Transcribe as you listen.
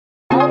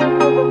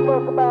When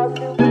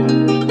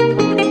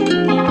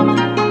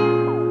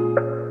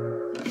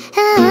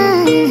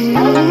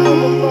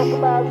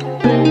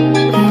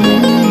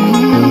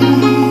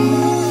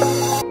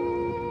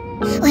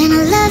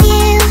I love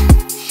you,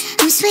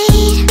 I'm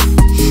sweet,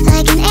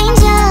 like an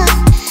angel,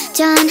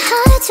 drawing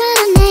hearts,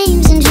 running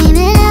names and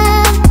dreaming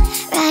of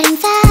writing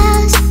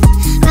vows,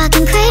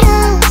 rocking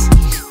cradles.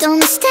 Don't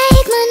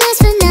mistake my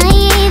nights for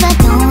naive. I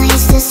don't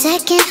waste a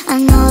second, I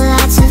know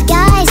lots of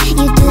guys.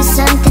 You do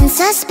something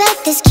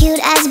suspect, as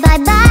cute as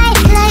bye-bye.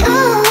 Like,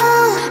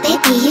 ooh,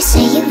 baby, you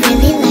say you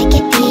really like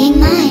it being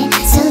mine,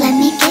 so let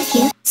me give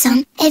you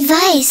some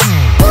advice.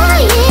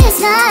 Boy, it's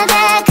not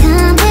that